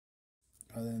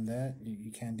Other than that,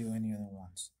 you can't do any other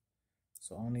ones.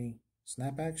 So only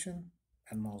snap action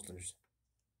and muzzlers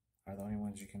are the only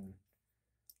ones you can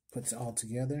put all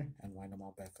together and wind them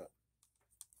all back up.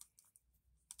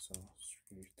 So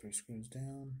screw 3 screws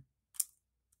down.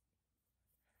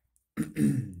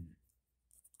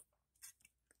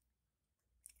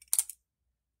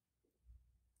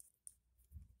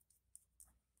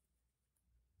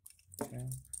 Okay,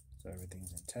 so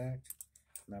everything's intact.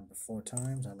 Remember 4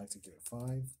 times, I like to give it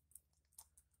 5.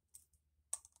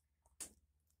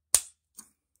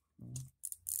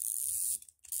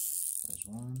 There's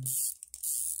 1,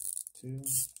 2,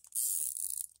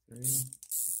 3,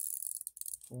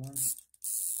 4,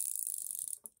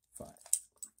 5.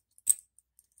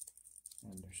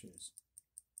 And there she is.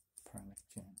 Prime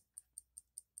can.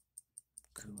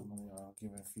 Cool. Normally I'll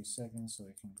give it a few seconds so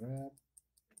it can grab.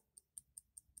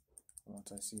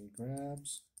 Once I see it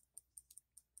grabs,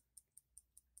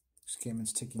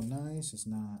 skimming's ticking nice. It's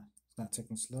not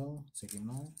ticking slow. It's ticking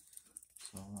nice.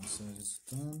 So once it's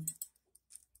done,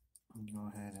 go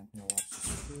ahead and watch the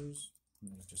screws.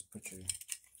 And then just put your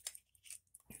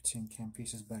tin can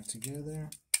pieces back together.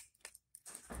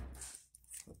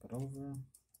 Flip it over.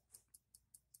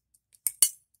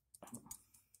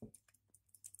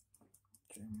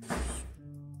 German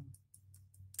screw.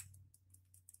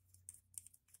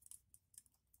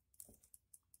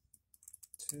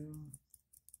 Two.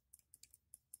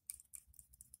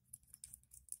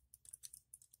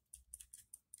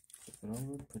 Flip it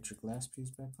over. Put your glass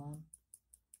piece back on.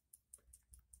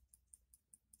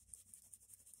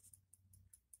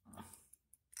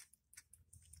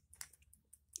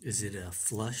 Is it a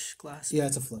flush glass? Yeah,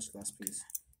 it's a flush glass piece.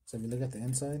 So if you look at the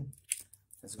inside,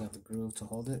 it's got the groove to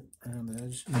hold it right on the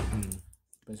edge.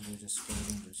 Basically, just screw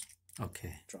it and just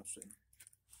drops it.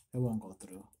 It won't go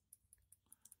through.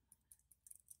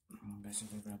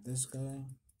 Basically, grab this guy.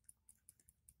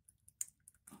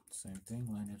 Same thing,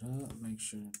 line it up. Make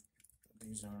sure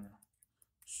these are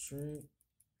straight.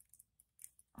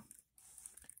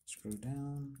 Screw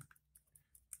down.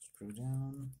 Screw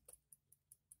down.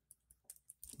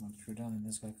 Once screw down, and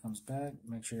this guy comes back.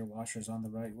 Make sure your washer's on the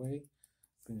right way,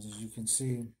 because as you can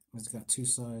see, it's got 2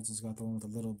 sides. It's got the one with a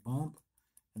little bump,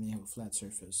 and then you have a flat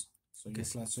surface. So your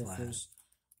flat surface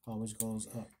always goes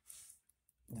up.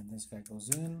 And this guy goes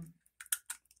in.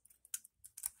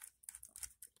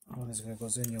 When this guy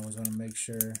goes in, you always want to make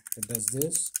sure it does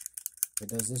this. If it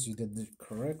does this, you did it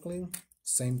correctly.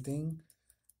 Same thing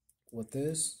with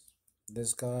this.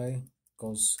 This guy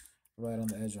goes right on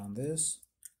the edge on this.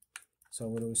 So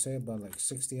what do we say, about like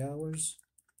 60 hours?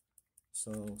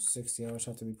 So 60 hours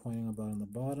have to be pointing about on the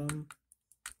bottom.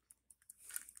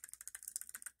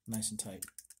 Nice and tight.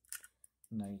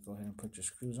 Now you go ahead and put your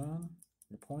screws on,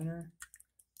 your pointer.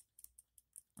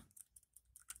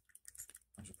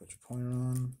 Once you put your pointer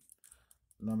on,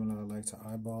 normally I like to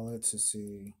eyeball it to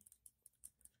see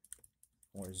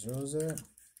where zero's at.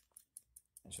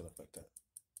 It should look like that,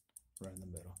 right in the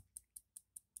middle.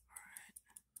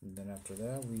 And then after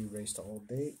that, we erase the old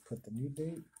date, put the new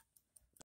date.